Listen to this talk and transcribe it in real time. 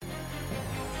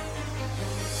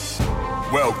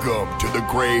Welcome to the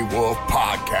Grey Wolf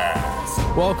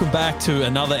Podcast. Welcome back to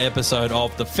another episode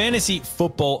of the Fantasy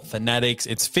Football Fanatics.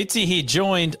 It's Fitzy here,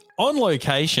 joined on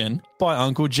location by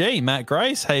Uncle G, Matt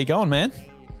Grace. How you going, man?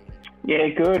 Yeah,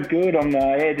 good. I'm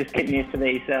just getting used to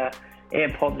these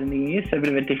AirPods in the ear, so a bit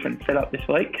of a different setup this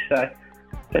week. I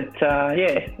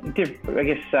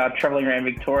guess travelling around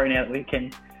Victoria now that we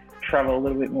can travel a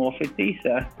little bit more,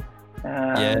 Fitzy.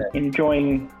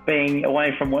 Enjoying being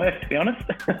away from work, to be honest.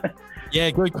 Yeah,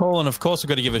 good call. And of course, we've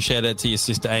got to give a shout out to your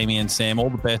sister Amy and Sam. All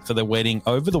the best for the wedding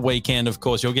over the weekend. Of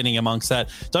course, you're getting amongst that.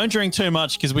 Don't drink too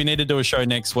much because we need to do a show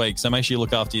next week. So make sure you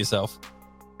look after yourself.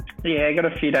 Yeah, I got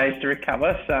a few days to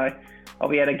recover. So I'll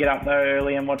be able to get up though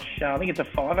early and watch. I think it's a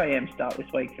 5 a.m. start this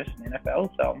week for some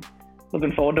NFL. So I'm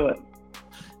looking forward to it.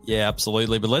 Yeah,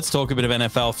 absolutely. But let's talk a bit of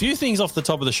NFL. A few things off the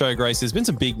top of the show, Grace. There's been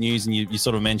some big news, and you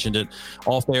sort of mentioned it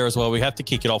off there as well. We have to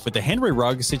kick it off with the Henry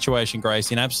Ruggs situation,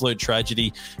 Grace. An absolute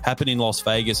tragedy happened in Las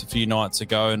Vegas a few nights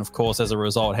ago. And, of course, as a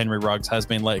result, Henry Ruggs has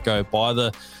been let go by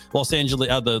the Las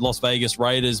Vegas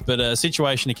Raiders. But a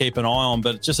situation to keep an eye on,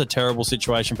 but just a terrible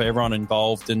situation for everyone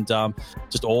involved, and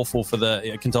just awful for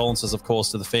the condolences, of course,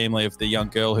 to the family of the young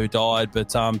girl who died. But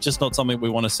just not something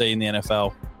we want to see in the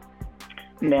NFL.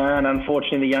 No, and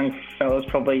unfortunately, the young fella's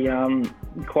probably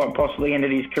quite possibly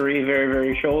ended his career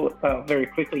very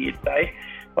quickly, you'd say,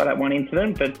 by that one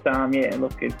incident. But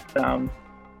it's a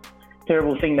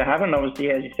terrible thing to happen.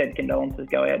 Obviously, as you said, condolences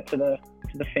go out to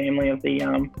the family of the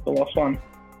lost one.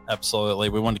 Absolutely.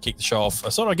 We wanted to kick the show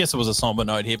off. I guess it was a somber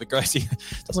note here, but Gracie,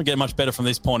 doesn't get much better from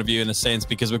this point of view in a sense,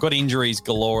 because we've got injuries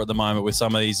galore at the moment with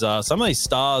some of these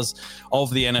stars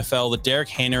of the NFL. The Derrick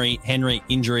Henry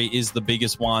injury is the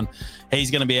biggest one. He's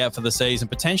going to be out for the season,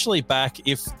 potentially back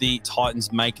if the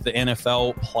Titans make the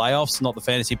NFL playoffs, not the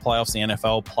fantasy playoffs, the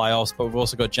NFL playoffs. But we've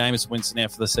also got Jameis Winston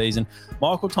out for the season.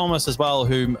 Michael Thomas as well,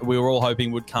 whom we were all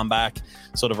hoping would come back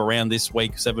sort of around this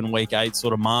week 7, week 8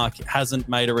 sort of mark, hasn't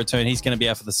made a return. He's going to be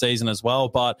out for the season as well.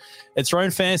 But it's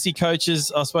thrown fantasy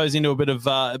coaches, I suppose, into a bit of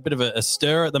a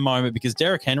stir at the moment, because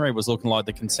Derrick Henry was looking like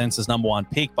the consensus number one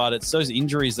pick, but it's those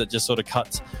injuries that just sort of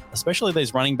cut, especially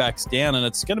these running backs, down, and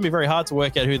it's going to be very hard to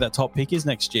work out who that top pick is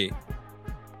next year.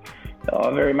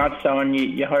 Oh, very much so, and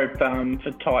you hope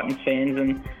for Titans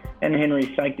fans and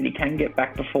Henry's sake that he can get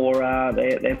back before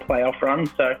their playoff run.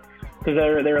 So, because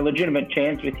they're a legitimate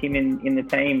chance with him in the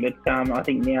team, but I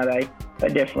think now they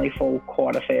definitely fall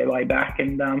quite a fair way back.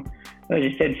 And as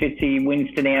you said, Fitzy,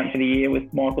 Winston out for the year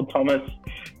with Michael Thomas.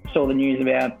 Saw the news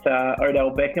about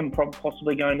Odell Beckham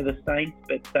possibly going to the Saints,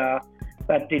 but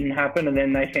that didn't happen. And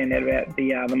then they found out about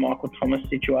the Michael Thomas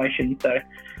situation. So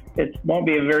it might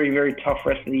be a very, very tough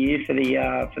rest of the year for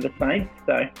the Saints.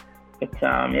 So, but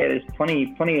there's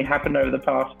plenty happened over the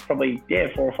past probably 4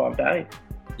 or 5 days.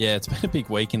 Yeah, it's been a big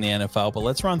week in the NFL, but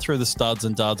let's run through the studs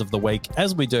and duds of the week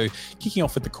as we do, kicking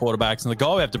off with the quarterbacks. And the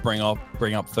guy we have to bring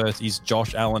up first is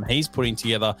Josh Allen. He's putting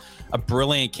together a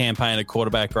brilliant campaign at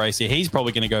quarterback race here. He's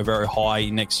probably going to go very high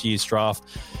in next year's draft.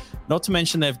 Not to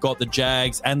mention they've got the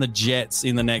Jags and the Jets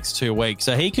in the next 2 weeks.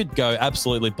 So he could go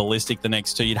absolutely ballistic the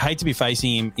next 2. You'd hate to be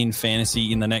facing him in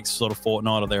fantasy in the next sort of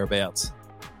fortnight or thereabouts.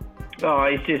 Oh,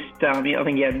 it's just, I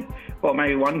think he had,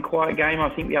 maybe one quiet game, I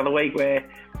think, the other week where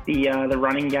the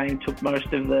running game took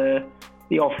most of the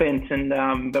offense,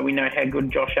 and but we know how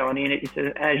good Josh Allen is.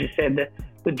 As you said,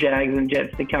 the Jags and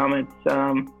Jets to come.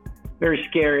 It's very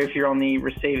scary if you're on the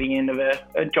receiving end of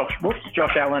a Josh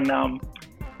Allen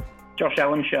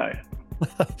show.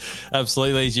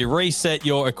 Absolutely. As you reset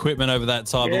your equipment over that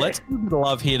time. Yeah. But let's give the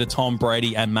love here to Tom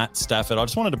Brady and Matt Stafford. I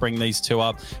just wanted to bring these two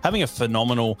up. Having a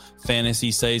phenomenal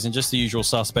fantasy season, just the usual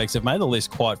suspects. Have made the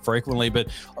list quite frequently, but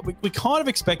we kind of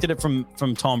expected it from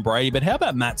Tom Brady. But how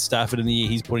about Matt Stafford in the year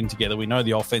he's putting together? We know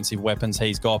the offensive weapons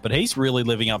he's got, but he's really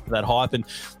living up to that hype. And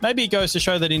maybe it goes to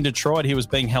show that in Detroit he was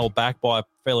being held back by a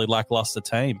fairly lackluster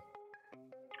team.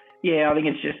 Yeah, I think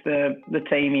it's just the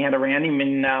team he had around him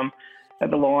and at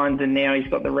the Lions, and now he's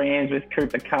got the Rams with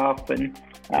Cooper Kupp and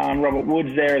Robert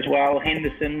Woods there as well.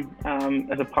 Henderson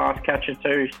as a pass catcher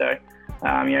too. So,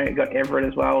 you've got Everett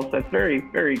as well. So it's very,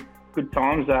 very good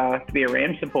times to be a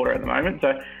Rams supporter at the moment.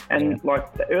 So, and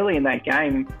early in that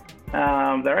game,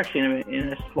 they're actually in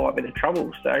a slight bit of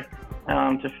trouble. So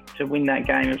to win that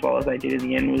game as well as they did at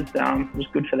the end was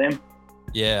good for them.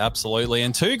 Yeah, absolutely.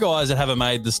 And two guys that haven't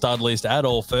made the stud list at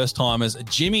all, first-timers,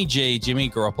 Jimmy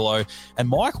Garoppolo, and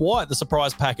Mike White, the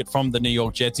surprise packet from the New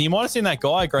York Jets. And you might have seen that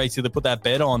guy, Gracie, that put that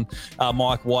bet on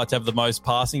Mike White to have the most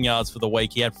passing yards for the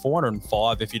week. He had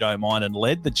 405, if you don't mind, and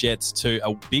led the Jets to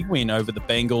a big win over the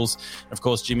Bengals. And of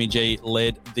course, Jimmy G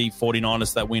led the 49ers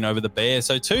to that win over the Bears.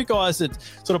 So two guys that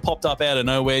sort of popped up out of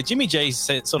nowhere. Jimmy G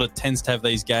sort of tends to have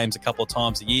these games a couple of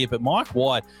times a year, but Mike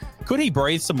White, could he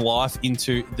breathe some life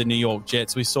into the New York Jets?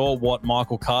 We saw what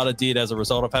Michael Carter did as a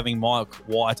result of having Mike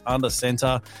White under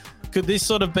center. Could this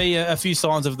sort of be a few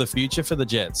signs of the future for the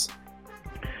Jets?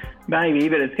 Maybe,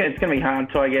 but it's going to be hard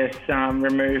to, I guess,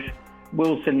 remove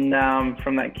Wilson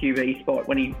from that QB spot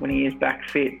when he is back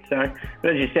fit. So,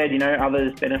 but as you said,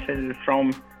 others benefited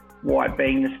from White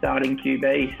being the starting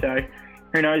QB. So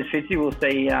who knows, Fitzy? We'll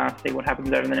see what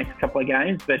happens over the next couple of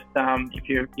games. But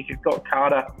if you've got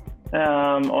Carter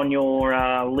on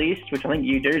your list, which I think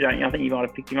you do, don't you? I think you might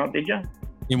have picked him up, did you?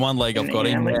 In one league, I've got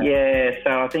him. Yeah,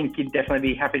 so I think you'd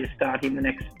definitely be happy to start him the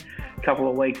next couple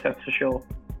of weeks, that's for sure.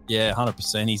 Yeah,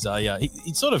 100%.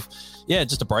 He's sort of,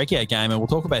 just a breakout game, and we'll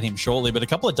talk about him shortly. But a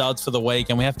couple of duds for the week,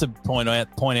 and we have to point out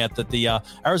that the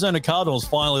Arizona Cardinals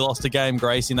finally lost a game,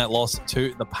 Grace, in that loss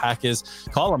to the Packers.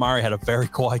 Kyler Murray had a very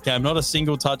quiet game, not a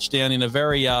single touchdown in a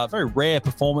very rare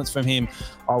performance from him,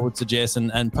 I would suggest,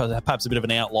 and perhaps a bit of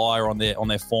an outlier on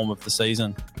their form of the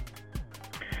season.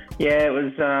 Yeah, it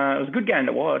was a good game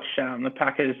to watch. The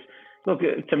Packers. Look,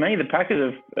 to me, the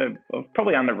Packers have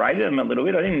probably underrated them a little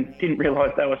bit. I didn't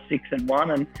realise they were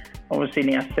 6-1, and obviously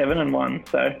now 7-1.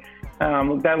 So,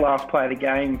 look, that last play of the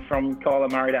game from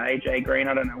Kyler Murray to AJ Green,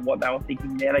 I don't know what they were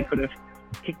thinking there. They could have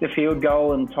kicked the field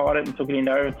goal and tied it and took it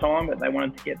into overtime, but they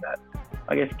wanted to get that,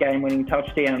 I guess, game-winning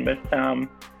touchdown. But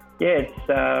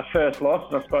it's first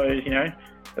loss, I suppose. It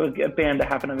was bound to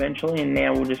happen eventually, and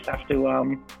now we'll just have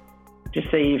to just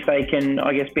see if they can,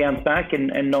 I guess, bounce back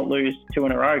and not lose two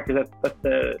in a row, because that's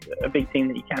a big thing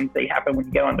that you can see happen when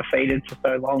you go undefeated for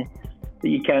so long, that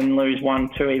you can lose 1,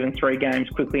 2, even 3 games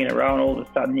quickly in a row, and all of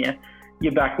a sudden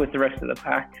you're back with the rest of the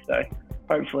pack. So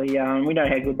hopefully, we know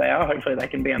how good they are. Hopefully they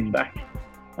can bounce back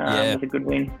with a good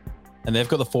win. And they've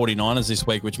got the 49ers this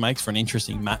week, which makes for an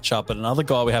interesting matchup. But another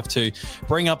guy we have to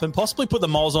bring up and possibly put the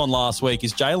moles on last week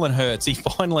is Jalen Hurts. He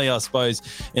finally, I suppose,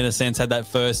 in a sense, had that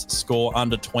first score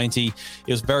under 20. It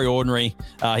was very ordinary.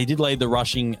 He did lead the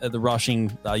rushing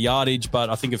yardage, but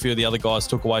I think a few of the other guys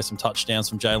took away some touchdowns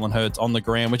from Jalen Hurts on the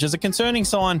ground, which is a concerning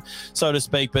sign, so to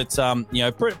speak. But,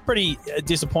 pretty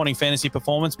disappointing fantasy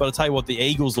performance. But I'll tell you what, the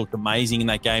Eagles looked amazing in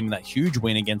that game, in that huge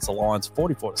win against the Lions,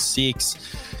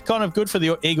 44-6. Kind of good for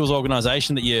the Eagles organization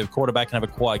that you quarterback can have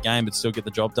a quiet game but still get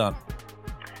the job done.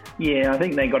 Yeah, I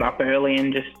think they got up early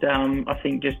and just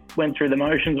went through the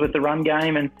motions with the run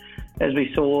game, and as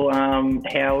we saw,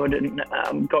 Howard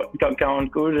got going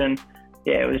good, and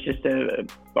it was just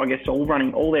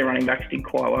all their running backs did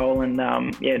quite well, and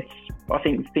I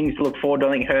think things to look forward to.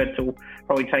 I think Hurts will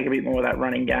probably take a bit more of that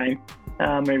running game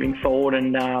moving forward,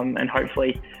 and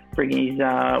hopefully bring his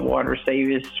wide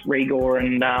receivers, Rigor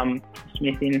and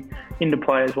Smith into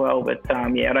play as well. But I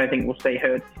don't think we'll see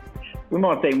Hurts. We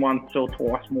might see once or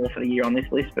twice more for the year on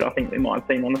this list, but I think we might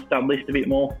see him on the stud list a bit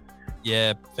more.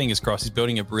 Yeah, fingers crossed. He's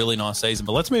building a really nice season.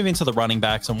 But let's move into the running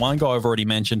backs. And one guy I've already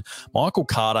mentioned, Michael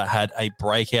Carter, had a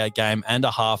breakout game and a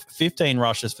half, 15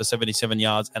 rushes for 77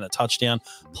 yards and a touchdown,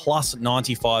 plus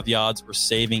 95 yards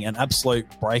receiving, an absolute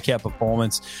breakout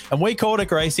performance. And we called it,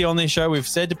 Gracie, on this show. We've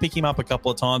said to pick him up a couple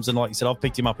of times. And like you said, I've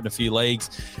picked him up in a few leagues.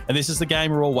 And this is the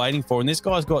game we're all waiting for. And this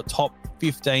guy's got top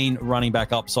 15 running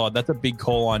back upside. That's a big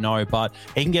call, I know, but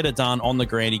he can get it done on the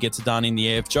ground. He gets it done in the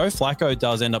air. If Joe Flacco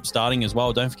does end up starting as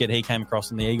well, don't forget he came across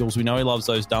in the Eagles. We know he loves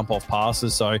those dump-off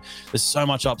passes, so there's so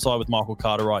much upside with Michael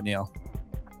Carter right now.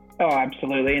 Oh,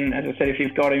 absolutely. And as I said, if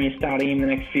you've got him, you're starting him the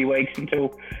next few weeks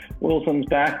until Wilson's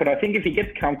back. But I think if he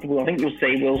gets comfortable, I think you'll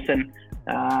see Wilson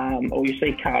or you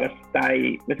see Carter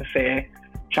stay with a fair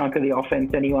chunk of the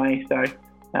offense anyway. So,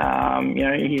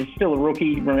 he's still a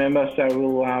rookie, remember,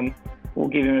 so we'll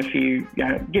give him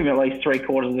give him at least 3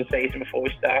 quarters of the season before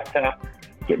we start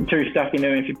getting too stuck into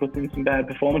him if he puts in some bad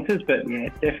performances. But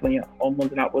it's definitely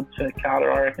onwards and upwards for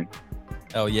Carter, I reckon.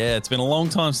 Oh, yeah. It's been a long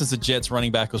time since the Jets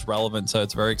running back was relevant, so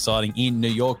it's very exciting in New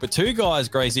York. But 2 guys,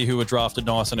 Gracie, who were drafted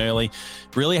nice and early,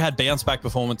 really had bounce-back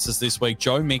performances this week,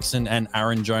 Joe Mixon and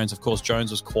Aaron Jones. Of course,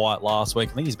 Jones was quiet last week.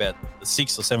 I think he's about the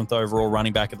 6th or 7th overall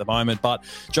running back at the moment. But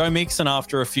Joe Mixon,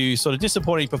 after a few sort of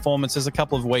disappointing performances, a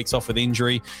couple of weeks off with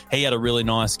injury, he had a really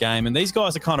nice game. And these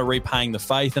guys are kind of repaying the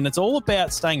faith, and it's all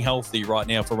about staying healthy right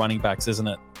now for running backs, isn't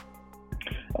it?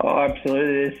 Oh,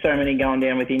 absolutely. There's so many going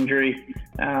down with injury.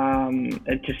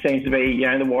 It just seems to be,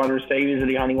 the wide receivers are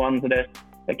the only ones that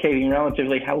are keeping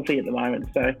relatively healthy at the moment.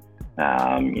 So,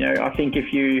 I think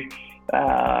if you,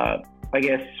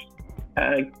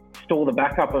 store the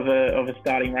backup of a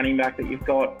starting running back that you've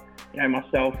got,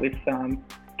 myself with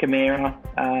Kamara,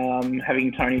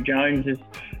 having Tony Jones is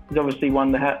obviously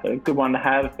a good one to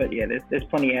have. But yeah, there's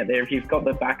plenty out there. If you've got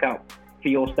the backup for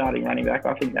your starting running back,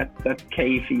 I think that's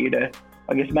key for you to,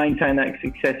 maintain that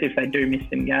success if they do miss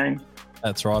some games.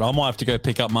 That's right. I might have to go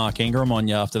pick up Mark Ingram on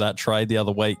you after that trade the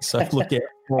other week. So look at.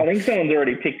 I think someone's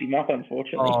already picked him up,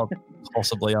 unfortunately. Oh,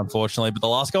 possibly, unfortunately. But the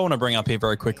last guy I want to bring up here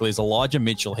very quickly is Elijah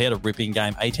Mitchell. He had a ripping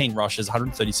game, 18 rushes,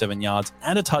 137 yards,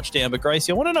 and a touchdown. But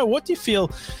Gracie, I want to know, what do you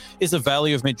feel is the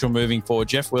value of Mitchell moving forward?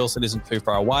 Jeff Wilson isn't too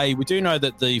far away. We do know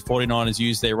that the 49ers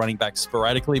use their running backs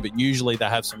sporadically, but usually they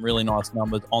have some really nice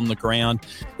numbers on the ground.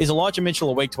 Is Elijah Mitchell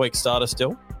a week-to-week starter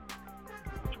still?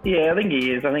 Yeah, I think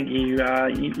he is. I think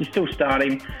you still start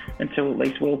him until at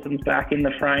least Wilson's back in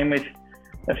the frame with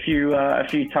a few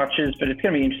touches. But it's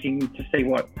going to be interesting to see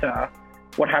what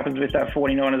happens with that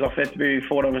 49ers offensive moving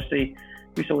forward. Obviously,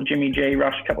 we saw Jimmy G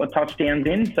rush a couple of touchdowns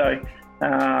in. So,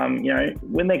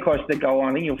 when they're close to the goal line,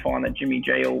 I think you'll find that Jimmy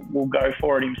G will go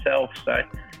for it himself. So,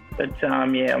 but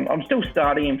I'm still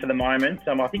starting him for the moment.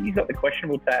 I think he's got the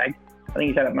questionable tag. I think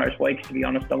he's had it most weeks, to be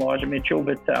honest, Elijah Mitchell.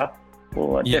 But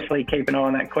we'll definitely keep an eye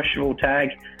on that questionable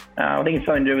tag. I think it's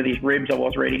something to do with his ribs, I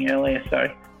was reading earlier.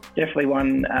 So definitely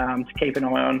one to keep an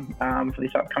eye on for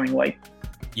this upcoming week.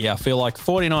 Yeah, I feel like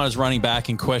 49ers running back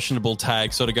and questionable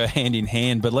tag sort of go hand in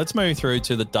hand. But let's move through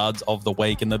to the duds of the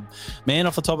week. And the man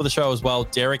off the top of the show as well,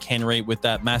 Derrick Henry, with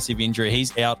that massive injury.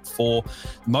 He's out for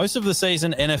most of the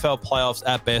season, NFL playoffs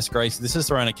at best, Grace. This is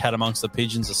throwing a cat amongst the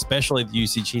pigeons, especially the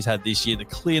usage he's had this year, the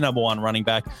clear number one running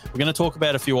back. We're going to talk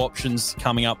about a few options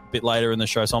coming up a bit later in the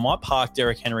show. So I might park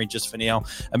Derrick Henry just for now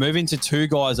and move into two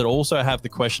guys that also have the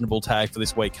questionable tag for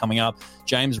this week coming up,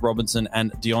 James Robinson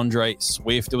and DeAndre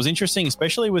Swift. It was interesting,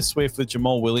 especially with Swift, with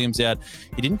Jamal Williams out.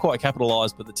 He didn't quite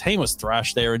capitalise, but the team was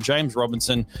thrashed there. And James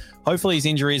Robinson, hopefully his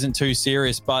injury isn't too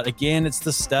serious. But again, it's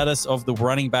the status of the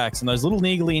running backs and those little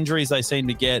niggly injuries they seem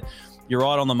to get. You're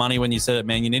right on the money when you said it,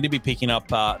 man. You need to be picking up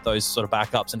those sort of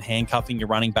backups and handcuffing your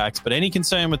running backs. But any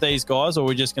concern with these guys, or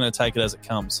we're just going to take it as it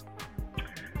comes?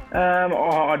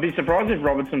 I'd be surprised if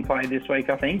Robinson played this week.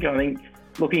 I think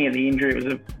looking at the injury, it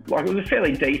was a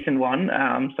fairly decent one.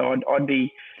 So I'd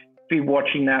be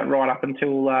watching that right up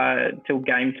until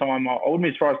game time. I wouldn't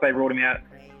be surprised if they ruled him out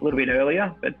a little bit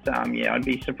earlier, but I'd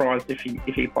be surprised if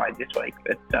he played this week.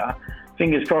 But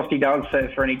fingers crossed he does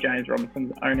for any James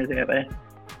Robinson owners out there.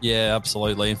 Yeah,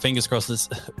 absolutely. And fingers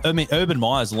crossed Urban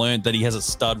Meyer's learned that he has a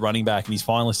stud running back and he's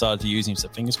finally started to use him. So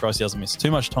fingers crossed he doesn't miss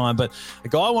too much time. But a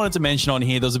guy I wanted to mention on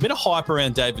here, there was a bit of hype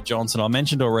around David Johnson. I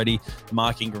mentioned already the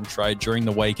Mark Ingram trade during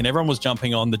the week, and everyone was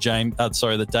jumping on the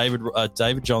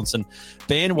David Johnson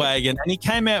bandwagon, and he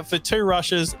came out for 2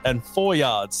 rushes and 4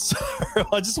 yards. So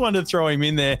I just wanted to throw him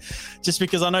in there just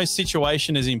because I know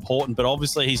situation is important, but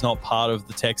obviously he's not part of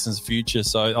the Texans' future.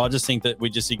 So I just think that we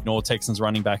just ignore Texans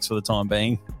running backs for the time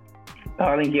being.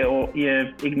 I think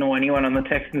you ignore anyone on the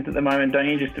Texans at the moment, don't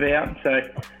you, just about? So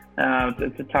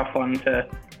it's a tough one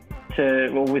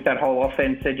with that whole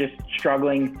offense. They're just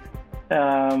struggling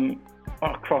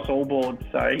across all boards.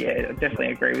 So, yeah, I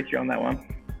definitely agree with you on that one.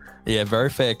 Yeah, very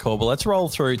fair call. But let's roll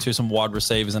through to some wide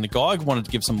receivers. And a guy I wanted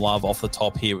to give some love off the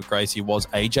top here with Gracie was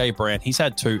AJ Brown. He's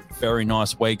had 2 very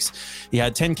nice weeks. He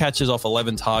had 10 catches off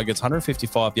 11 targets,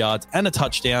 155 yards, and a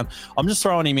touchdown. I'm just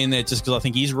throwing him in there just because I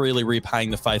think he's really repaying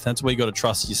the faith. That's where you got to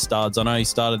trust your studs. I know he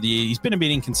started the year. He's been a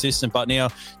bit inconsistent, but now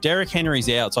Derrick Henry's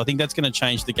out. So I think that's going to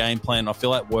change the game plan. I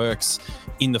feel that works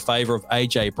in the favour of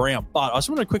AJ Brown. But I just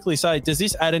want to quickly say, does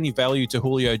this add any value to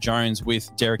Julio Jones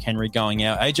with Derrick Henry going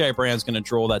out? AJ Brown's going to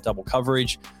draw that double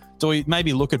coverage. Do we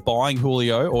maybe look at buying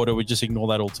Julio, or do we just ignore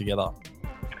that altogether?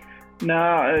 No,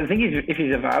 I think if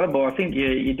he's available, I think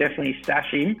you definitely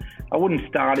stash him. I wouldn't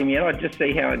start him yet. I'd just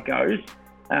see how it goes.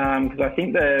 Because I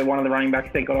think one of the running backs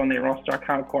they got on their roster, I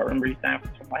can't quite remember his name off the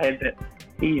top of my head, but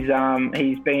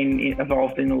he's been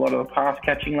involved in a lot of the pass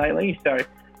catching lately, so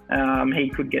he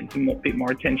could get a bit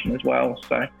more attention as well.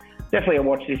 So definitely a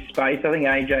watch this space. I think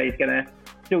AJ is going to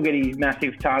still get his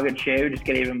massive target share, just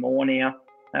get even more now.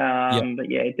 But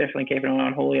yeah, definitely keep an eye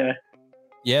on Julio.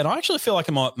 Yeah, and I actually feel like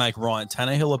it might make Ryan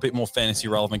Tannehill a bit more fantasy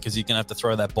relevant because he's going to have to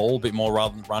throw that ball a bit more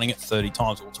rather than running it 30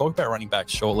 times. We'll talk about running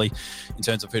backs shortly in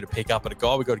terms of who to pick up. But a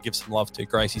guy we've got to give some love to,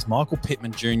 Grace, is Michael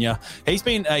Pittman Jr. He's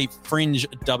been a fringe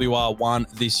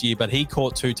WR1 this year, but he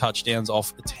caught 2 touchdowns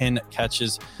off 10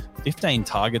 catches, 15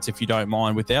 targets, if you don't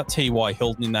mind. Without T.Y.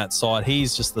 Hilton in that side,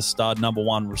 he's just the stud number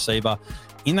 1 receiver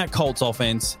in that Colts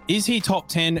offense. Is he top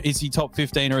 10? Is he top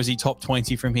 15? Or is he top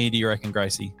 20 from here, do you reckon,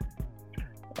 Gracie?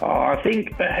 I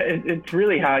think it's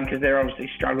really hard because they're obviously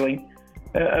struggling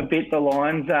a bit, the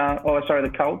Lions.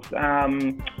 The Colts.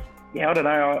 I don't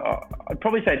know. I'd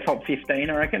probably say top 15,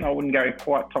 I reckon. I wouldn't go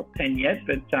quite top 10 yet,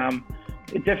 but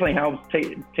it definitely helps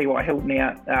T.Y. Hilton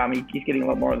out. He's getting a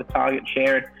lot more of the target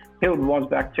share. Hilton was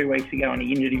back 2 weeks ago and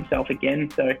he injured himself again,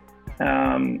 so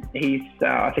he's,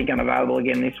 I think, unavailable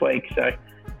again this week. So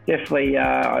definitely,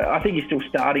 I think you still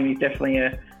start him. He's definitely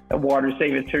a wide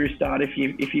receiver 2 start. If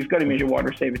you've got him as your wide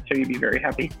receiver 2, you'd be very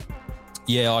happy.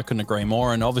 Yeah, I couldn't agree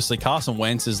more. And obviously Carson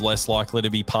Wentz is less likely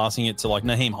to be passing it to, like,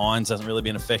 Naheem Hines hasn't really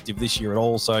been effective this year at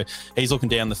all. So he's looking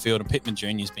down the field, and Pittman Jr.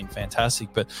 has been fantastic.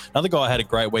 But another guy had a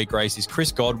great week, Grace, is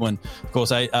Chris Godwin. Of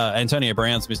course, Antonio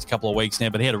Brown's missed a couple of weeks now,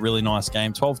 but he had a really nice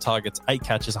game. 12 targets, 8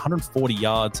 catches, 140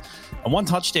 yards, and 1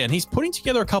 touchdown. He's putting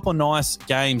together a couple of nice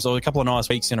games or a couple of nice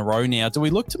weeks in a row now. Do we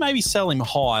look to maybe sell him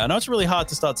high? I know it's really hard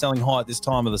to start selling high at this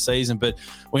time of the season, but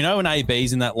we know when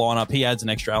AB's in that lineup, he adds an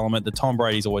extra element that Tom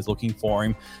Brady's always looking for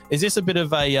him. Is this a bit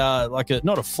of a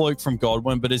not a fluke from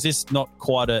Godwin, but is this not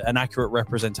quite an accurate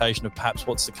representation of perhaps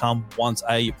what's to come once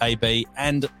AB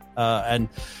and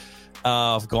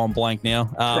I've gone blank now.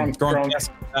 Gronkowski's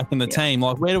back in the team.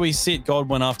 Like, where do we sit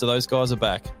Godwin after those guys are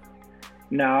back?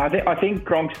 No, I think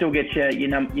Gronk still gets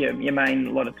your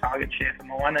main lot of target share for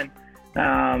mine,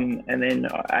 and then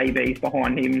AB's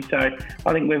behind him. So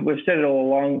I think we've said it all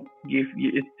along.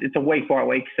 It's a week by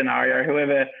week scenario.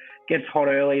 Whoever gets hot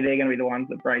early, they're going to be the ones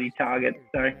that Brady targets.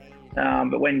 So,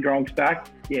 but when Gronk's back,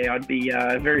 I'd be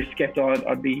very skeptical.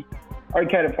 I'd be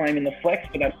okay to play him in the flex,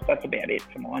 but that's about it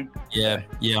for mine. Yeah,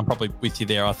 I'm probably with you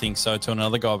there. I think so. To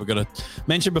another guy we've got to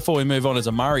mention before we move on is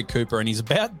Amari Cooper, and he's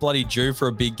about bloody due for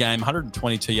a big game.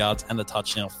 122 yards and the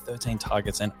touchdown, 13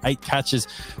 targets and 8 catches.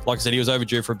 Like I said, he was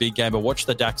overdue for a big game, but watch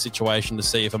the Dak situation to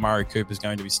see if Amari Cooper is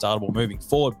going to be startable moving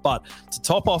forward. But to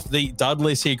top off the dud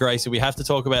list here, Gracie, we have to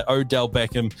talk about Odell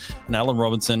Beckham and Allen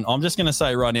Robinson. I'm just going to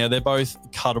say right now, they're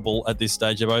both cuttable at this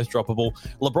stage. They're both droppable.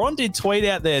 LeBron did tweet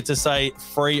out there to say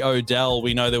free Odell.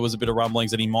 We know there was a bit of rumblings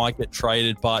that he might get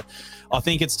traded, but I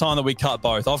think it's time that we cut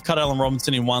both. I've cut Allen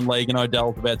Robinson in one league and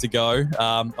Odell's about to go.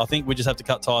 I think we just have to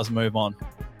cut ties and move on.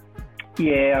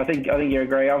 Yeah, I think you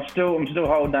agree. I'm still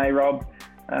holding A-Rob.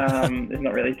 There's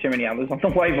not really too many others on the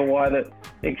waiver wire that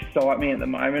excite me at the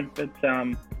moment, but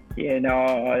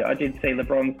I did see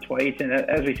LeBron's tweet, and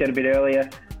as we said a bit earlier,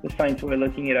 the Saints were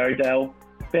looking at Odell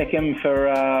Beckham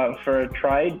for a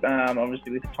trade,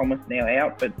 obviously with Thomas now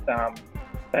out, but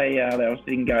they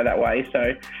obviously didn't go that way.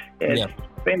 So it's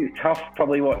been tough,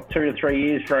 probably 2 to 3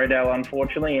 years for Odell,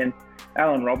 unfortunately, and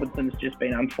Allen Robinson's just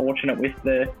been unfortunate with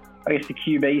the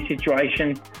QB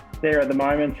situation there at the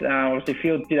moment. Obviously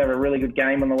Fields did have a really good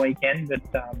game on the weekend,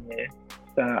 but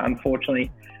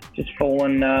unfortunately just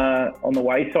fallen on the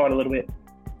wayside a little bit.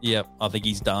 Yep, I think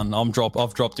he's done. I've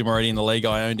dropped him already in the league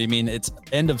I owned him in. It's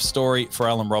end of story for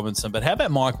Allen Robinson. But how about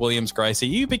Mike Williams, Gracie? Are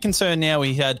you a bit concerned now?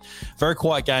 He had a very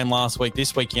quiet game last week.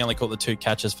 This week he only caught the 2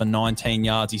 catches for 19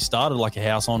 yards. He started like a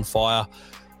house on fire.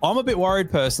 I'm a bit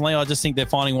worried personally. I just think they're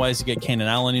finding ways to get Keenan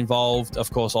Allen involved. Of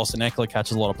course, Austin Eckler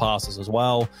catches a lot of passes as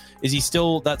well. Is he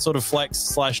still that sort of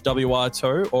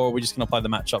flex/WR2, or are we just going to play the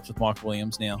matchups with Mike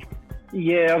Williams now?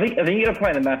 Yeah, I think you got to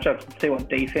play the matchups and see what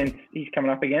defense he's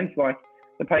coming up against. Like,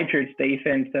 the Patriots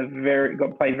defense have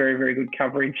played very, very good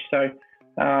coverage. So,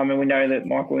 and we know that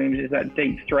Mike Williams is that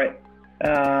deep threat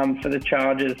for the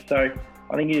Chargers. So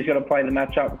I think you just got to play the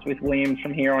matchups with Williams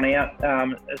from here on out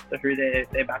as to who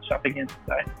they're matched up against.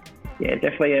 So yeah,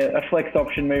 definitely a flex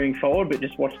option moving forward, but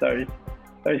just watch those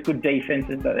good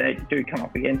defenses that they do come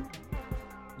up against.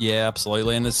 Yeah,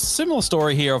 absolutely. And there's a similar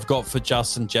story here I've got for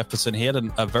Justin Jefferson. He had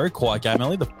a very quiet game,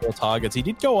 only the 4 targets. He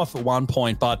did go off at one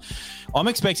point, but I'm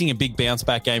expecting a big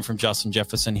bounce-back game from Justin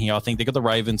Jefferson here. I think they got the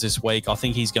Ravens this week. I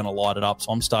think he's going to light it up,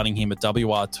 so I'm starting him at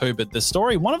WR2.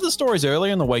 But one of the stories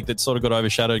earlier in the week that sort of got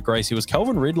overshadowed, Gracie, was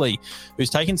Calvin Ridley,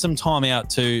 who's taken some time out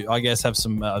to, I guess, have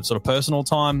some sort of personal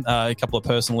time, a couple of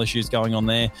personal issues going on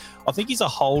there. I think he's a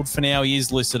hold for now. He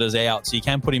is listed as out, so you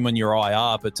can put him on your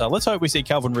IR. But let's hope we see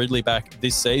Calvin Ridley back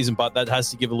this season, but that has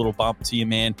to give a little bump to your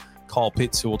man Kyle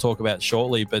Pitts, who we'll talk about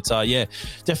shortly. But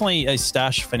definitely a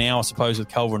stash for now, I suppose, with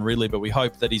Calvin Ridley, but we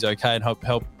hope that he's okay and hope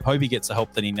he gets the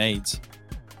help that he needs.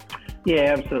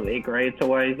 Yeah, absolutely agree. It's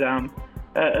always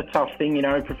a tough thing,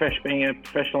 being a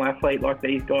professional athlete like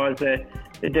these guys, they're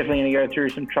definitely going to go through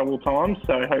some troubled times.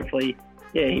 So hopefully,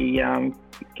 he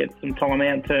gets some time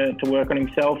out to work on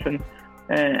himself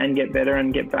and get better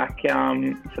and get back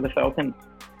for the Falcons.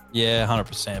 Yeah,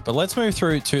 100%. But let's move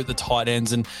through to the tight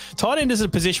ends. And tight end is a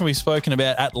position we've spoken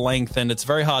about at length, and it's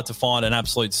very hard to find an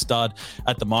absolute stud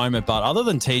at the moment. But other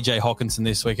than TJ Hockenson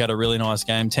this week, had a really nice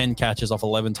game, 10 catches off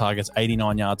 11 targets,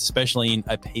 89 yards, especially in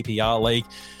a PPR league.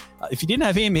 If you didn't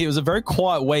have him, it was a very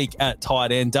quiet week at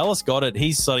tight end. Dallas Goedert,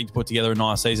 he's starting to put together a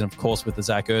nice season, of course, with the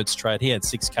Zach Ertz trade. He had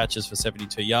 6 catches for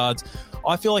 72 yards.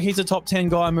 I feel like he's a top 10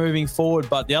 guy moving forward.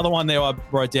 But the other one there I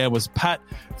wrote down was Pat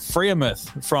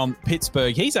Freiermuth from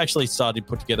Pittsburgh. He's actually started to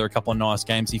put together a couple of nice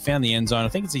games. He found the end zone. I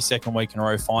think it's his second week in a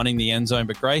row finding the end zone.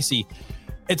 But Gracie,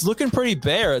 it's looking pretty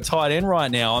bare at tight end right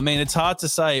now. I mean, it's hard to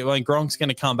say. When Gronk's going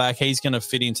to come back, he's going to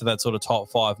fit into that sort of top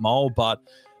 5 mold. But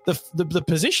the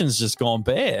position's just gone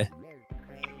bare.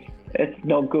 It's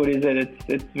not good, is it?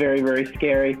 It's very, very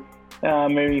scary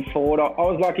moving forward. I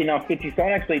was lucky enough,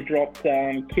 Fitzgerald actually dropped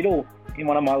Kittle in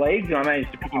one of my leagues, and I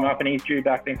managed to pick him up, and he's due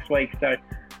back next week. So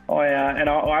I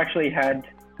actually had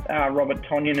Robert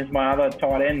Tonyan as my other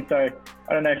tight end. So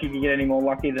I don't know if you can get any more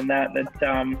lucky than that.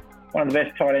 That one of the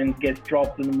best tight ends gets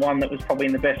dropped, and one that was probably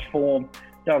in the best form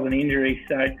does an injury.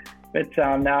 So, but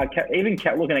now even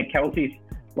looking at Kelsey's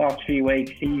last few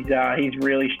weeks, he's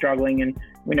really struggling, and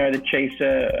we know the Chiefs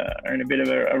are in a bit of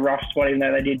a rough spot, even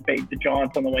though they did beat the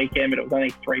Giants on the weekend, but it was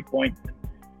only 3 points.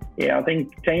 Yeah, I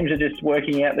think teams are just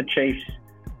working out the Chiefs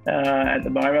at the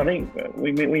moment. I think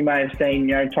we may have seen,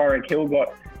 Tyreek Hill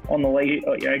got on the leash,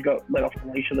 got let off the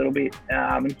leash a little bit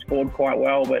and scored quite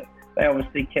well, but they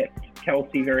obviously kept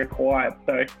Kelsey very quiet.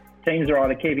 So teams are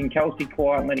either keeping Kelsey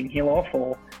quiet and letting Hill off,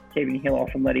 or keeping Hill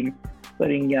off and letting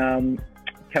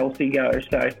Kelsey go.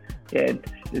 So yeah,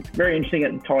 it's very interesting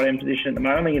at the tight end position at the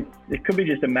moment. I think it could be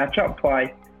just a matchup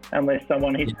play unless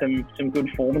someone hits some good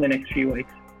form in the next few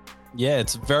weeks. Yeah,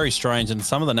 it's very strange. And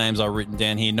some of the names I've written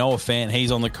down here, Noah Fant, he's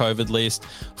on the COVID list.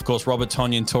 Of course, Robert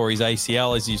Tonyan tore his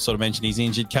ACL, as you sort of mentioned, he's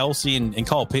injured. Kelsey and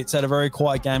Kyle Pitts had a very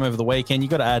quiet game over the weekend. You've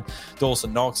got to add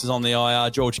Dawson Knox is on the IR.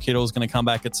 George Kittle's going to come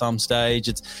back at some stage.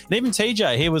 And even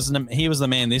TJ, he was the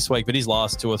man this week, but his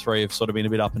last 2 or 3 have sort of been a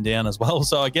bit up and down as well.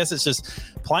 So I guess it's just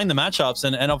playing the matchups.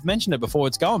 And I've mentioned it before,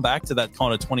 it's going back to that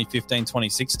kind of 2015,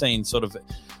 2016 sort of,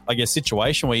 I guess,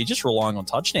 situation where you're just relying on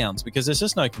touchdowns because there's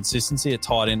just no consistency at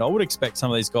tight end. I would expect some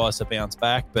of these guys to bounce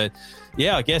back, but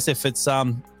yeah, I guess if it's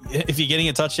if you're getting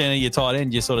a touchdown at your tight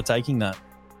end, you're sort of taking that.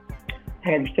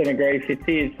 100% agree. Fitz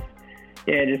is,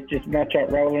 just match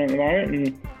up relevant at the moment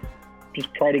and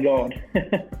just pray to God.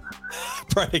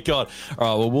 Pray to God. All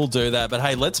right, well, we'll do that. But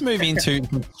hey, let's move into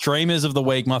streamers of the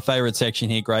week, my favorite section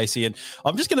here, Gracie. And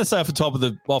I'm just going to say off the top of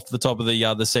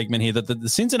the segment here that the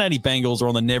Cincinnati Bengals are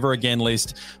on the never again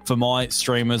list for my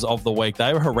streamers of the week.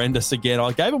 They were horrendous again.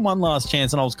 I gave them one last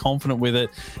chance and I was confident with it,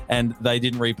 and they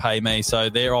didn't repay me. So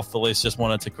they're off the list. Just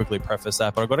wanted to quickly preface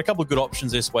that. But I've got a couple of good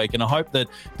options this week, and I hope that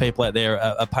people out there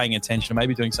are paying attention and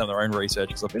maybe doing some of their own research,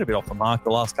 because I've been a bit off the mark the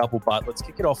last couple. But let's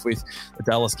kick it off with the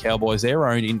Dallas Cowboys. They're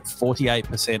owned in 48%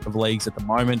 of leagues at the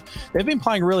moment. They've been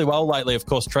playing really well lately. Of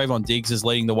course, Trayvon Diggs is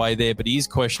leading the way there, but he is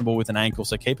questionable with an ankle,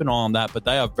 so keep an eye on that. But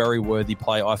they are very worthy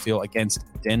play, I feel, against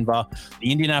Denver.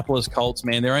 The Indianapolis Colts,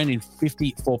 man, they're owned in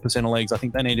 54% of leagues. I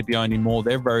think they need to be owned in more.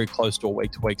 They're very close to a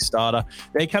week-to-week starter.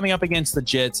 They're coming up against the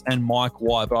Jets and Mike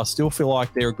White, but I still feel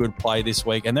like they're a good play this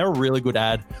week, and they're a really good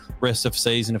add rest of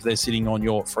season if they're sitting on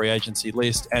your free agency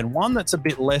list. And one that's a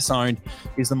bit less owned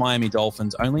is the Miami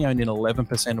Dolphins, only owned in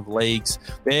 11% of leagues.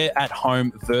 They're at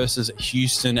home versus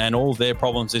Houston, and all their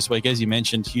problems this week, as you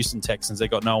mentioned, Houston Texans, they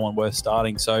got no one worth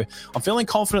starting. So I'm feeling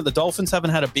confident. The Dolphins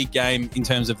haven't had a big game in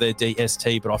terms of their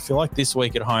DST, but I feel like this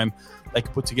week at home they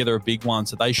could put together a big one,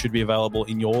 so they should be available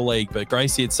in your league. But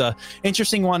Gracie, it's an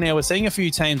interesting one now. We're seeing a few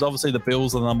teams. Obviously, the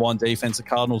Bills are the number 1 defense, the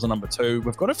Cardinals are number 2.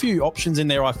 We've got a few options in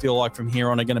there, I feel like, from here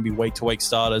on are going to be week-to-week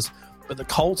starters. But the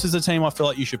Colts is a team I feel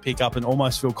like you should pick up and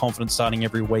almost feel confident starting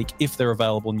every week if they're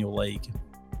available in your league.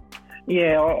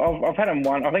 Yeah, I've had them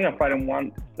one. I think I've played them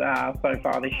once so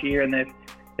far this year, and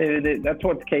that's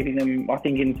what's keeping them, I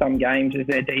think, in some games is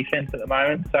their defense at the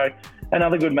moment. So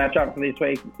another good matchup for this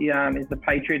week is the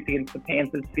Patriots against the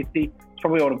Panthers. 50. It's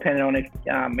probably all dependent on if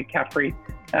McCaffrey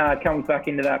comes back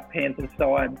into that Panthers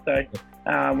side. So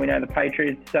we know the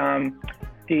Patriots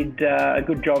did a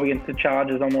good job against the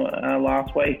Chargers on the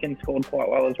last week and scored quite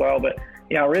well as well. But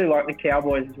yeah, I really like the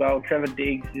Cowboys as well. Trevor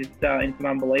Diggs is in some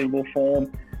unbelievable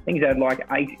form. I think he's had like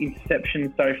 8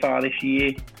 interceptions so far this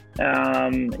year.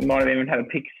 He might have even had a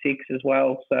pick 6 as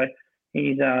well. So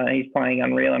he's playing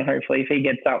unreal, and hopefully if he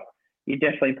gets up, you're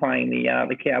definitely playing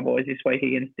the Cowboys this week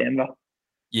against Denver.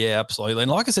 Yeah, absolutely.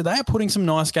 And like I said, they are putting some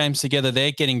nice games together.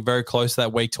 They're getting very close to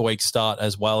that week-to-week start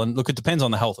as well. And look, it depends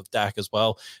on the health of Dak as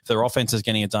well. If their offense is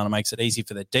getting it done, it makes it easy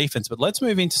for their defense. But let's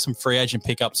move into some free agent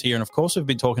pickups here. And, of course, we've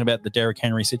been talking about the Derrick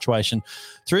Henry situation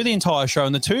through the entire show.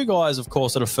 And the two guys, of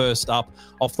course, that are first up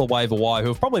off the waiver wire, who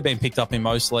have probably been picked up in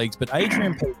most leagues, but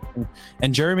Adrian Peterson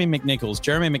and Jeremy McNichols.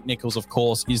 Jeremy McNichols, of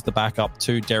course, is the backup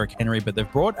to Derrick Henry, but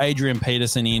they've brought Adrian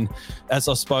Peterson in as,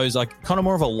 I suppose, like kind of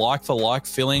more of a like-for-like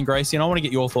fill-in, Gracie. And I want to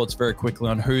get your thoughts very quickly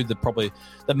on who the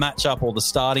matchup or the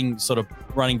starting sort of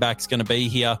running back is going to be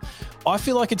here. I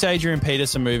feel like it's Adrian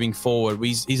Peterson moving forward.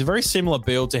 He's a very similar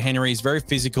build to Henry. He's very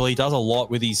physical. He does a lot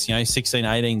with his 16,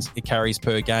 18 carries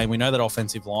per game. We know that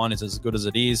offensive line is as good as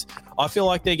it is. I feel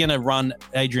like they're going to run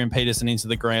Adrian Peterson into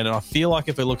the ground, and I feel like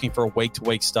if we're looking for a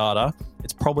week-to-week starter,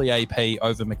 it's probably AP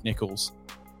over McNichols.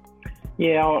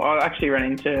 Yeah, I actually ran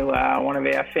into one of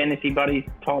our fantasy buddies,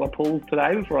 Tyler Pools,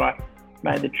 today before I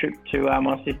made the trip to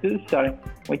my sister's. So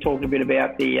we talked a bit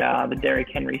about the Derrick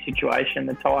Henry situation,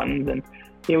 the Titans, and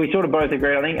yeah, we sort of both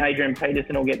agree. I think Adrian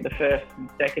Peterson will get the first and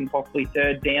second, possibly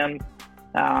third down,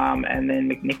 and then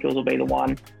McNichols will be the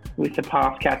one with the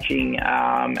pass catching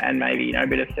and maybe a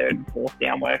bit of third and fourth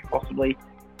down work possibly.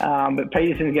 But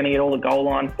Peterson's going to get all the goal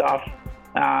line stuff.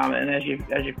 And as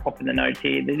you pop in the notes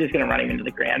here, they're just going to run him into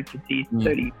the ground because he's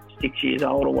 36 years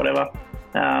old or whatever.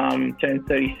 Turns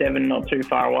 37, not too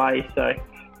far away. So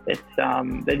it's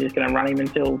they're just going to run him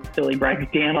until he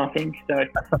breaks down, I think. So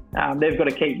they've got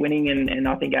to keep winning, and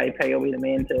I think AP will be the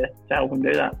man to help him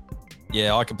do that.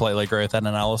 Yeah, I completely agree with that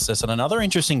analysis. And another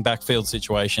interesting backfield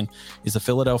situation is the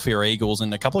Philadelphia Eagles.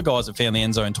 And a couple of guys that found the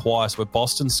end zone twice were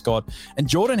Boston Scott and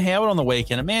Jordan Howard on the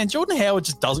weekend. And man, Jordan Howard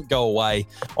just doesn't go away,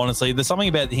 honestly. There's something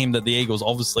about him that the Eagles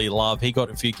obviously love. He got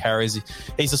a few carries.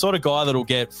 He's the sort of guy that'll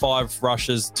get 5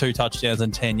 rushes, 2 touchdowns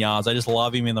and 10 yards. They just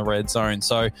love him in the red zone.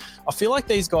 So I feel like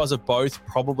these guys are both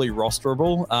probably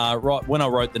rosterable. Right when I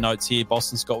wrote the notes here,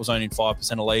 Boston Scott was only in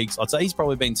 5% of leagues. I'd say he's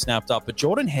probably been snapped up. But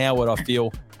Jordan Howard, I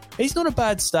feel... he's not a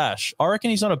bad stash. I reckon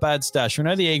he's not a bad stash. We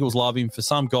know the Eagles love him for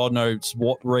some God knows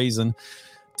what reason.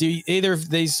 Do either of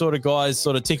these sort of guys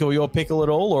sort of tickle your pickle at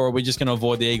all, or are we just going to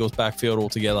avoid the Eagles backfield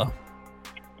altogether?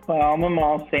 Well, I'm a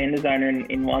Miles Sanders owner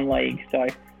in one league, so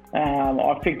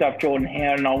I've picked up Jordan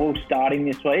Howard and I will start him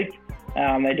this week.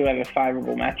 They do have a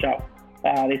favourable matchup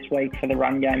this week for the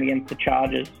run game against the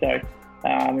Chargers. So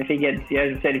if he gets,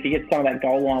 as I said, if he gets some of that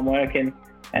goal line work and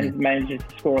manages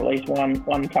to score at least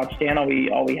one touchdown,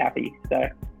 I'll be happy. So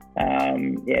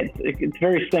it's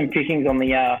very slim pickings on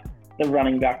the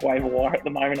running back waiver wire at the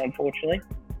moment, unfortunately.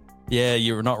 Yeah,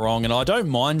 you're not wrong. And I don't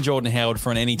mind Jordan Howard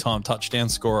for an anytime touchdown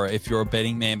scorer if you're a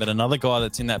betting man. But another guy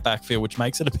that's in that backfield, which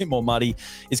makes it a bit more muddy,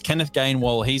 is Kenneth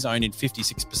Gainwell. He's owned in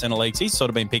 56% of leagues. He's sort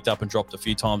of been picked up and dropped a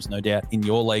few times, no doubt, in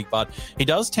your league. But he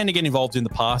does tend to get involved in the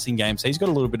passing game. So he's got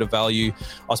a little bit of value,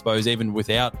 I suppose, even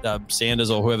without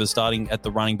Sanders or whoever's starting at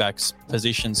the running back's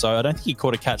position. So I don't think he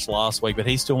caught a catch last week, but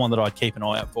he's still one that I'd keep an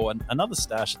eye out for. And another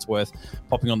stash it's worth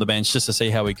popping on the bench just to see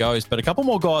how he goes. But a couple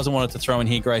more guys I wanted to throw in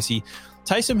here, Gracie.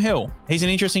 Taysom Hill, he's an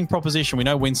interesting proposition. We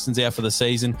know Winston's out for the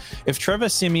season. If Trevor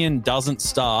Siemian doesn't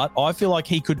start, I feel like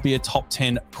he could be a top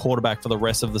 10 quarterback for the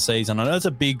rest of the season. I know it's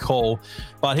a big call,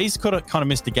 but he's kind of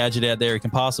Mr. Gadget out there. He can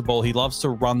pass the ball. He loves to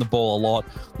run the ball a lot.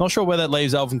 Not sure where that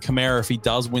leaves Alvin Kamara if he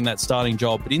does win that starting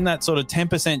job, but in that sort of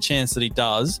 10% chance that he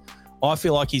does, I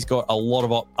feel like he's got a lot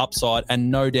of upside, and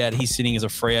no doubt he's sitting as a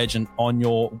free agent on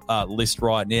your list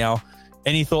right now.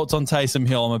 Any thoughts on Taysom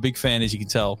Hill? I'm a big fan, as you can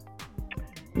tell.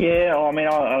 Yeah, I mean,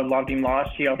 I loved him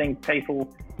last year. I think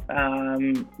people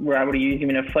were able to use him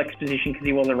in a flex position because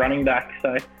he was a running back.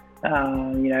 So,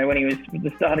 when he was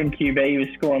the starting QB, he was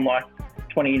scoring like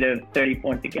 20 to 30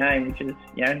 points a game, which is,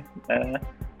 a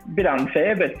bit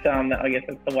unfair, but I guess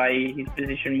that's the way his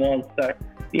position was. So,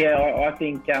 yeah, I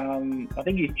think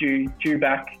he's due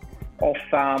back off.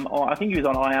 I think he was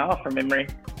on IR from memory,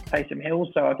 Taysom Hill.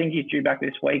 So I think he's due back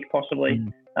this week, possibly.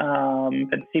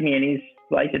 But Siemian is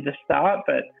slated to start,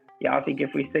 but yeah, I think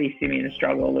if we see Siemian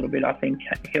struggle a little bit, I think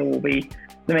Hill will be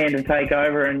the man to take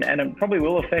over, and it probably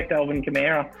will affect Alvin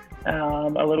Kamara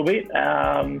a little bit.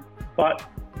 But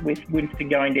with Winston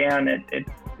going down,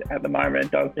 at the moment,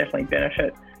 it does definitely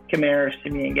benefit Kamara if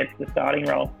Siemian gets the starting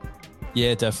role.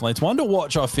 Yeah, definitely. It's one to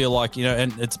watch, I feel like,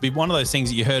 and it's been one of those things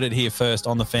that you heard it here first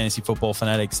on the Fantasy Football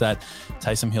Fanatics that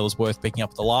Taysom Hill is worth picking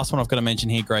up. The last one I've got to mention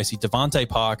here, Gracie, Devontae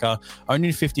Parker, only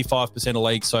 55% of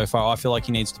leagues so far. I feel like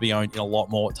he needs to be owned in a lot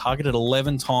more. Targeted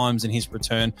 11 times in his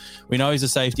return. We know he's a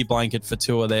safety blanket for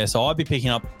Tua there, so I'd be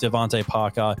picking up Devontae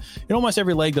Parker in almost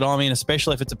every league that I'm in,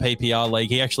 especially if it's a PPR league.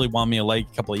 He actually won me a league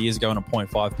a couple of years ago in a 0.5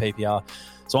 PPR.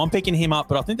 So I'm picking him up,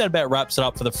 but I think that about wraps it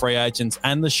up for the free agents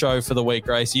and the show for the week,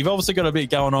 Gracie. You've obviously got a bit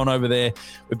going on over there.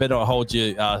 We better not hold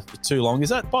you for too long. Is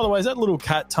that, by the way, is that little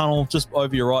cat tunnel just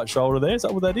over your right shoulder there? Is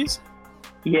that what that is?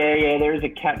 Yeah, there is a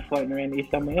cat floating around here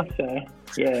somewhere, so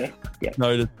yeah.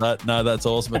 Noted that. No, that's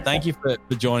awesome. But thank you for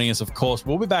joining us, of course.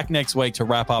 We'll be back next week to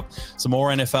wrap up some more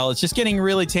NFL. It's just getting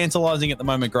really tantalizing at the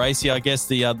moment, Gracie. I guess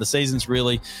the season's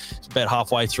really about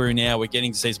halfway through now. We're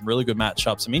getting to see some really good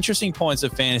matchups, some interesting points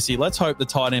of fantasy. Let's hope the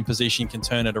tight end position can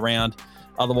turn it around.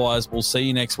 Otherwise, we'll see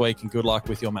you next week, and good luck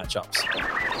with your matchups.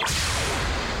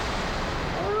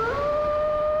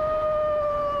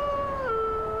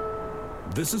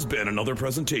 This has been another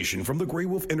presentation from the Grey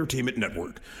Wolf Entertainment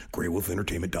Network,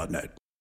 greywolfentertainment.net.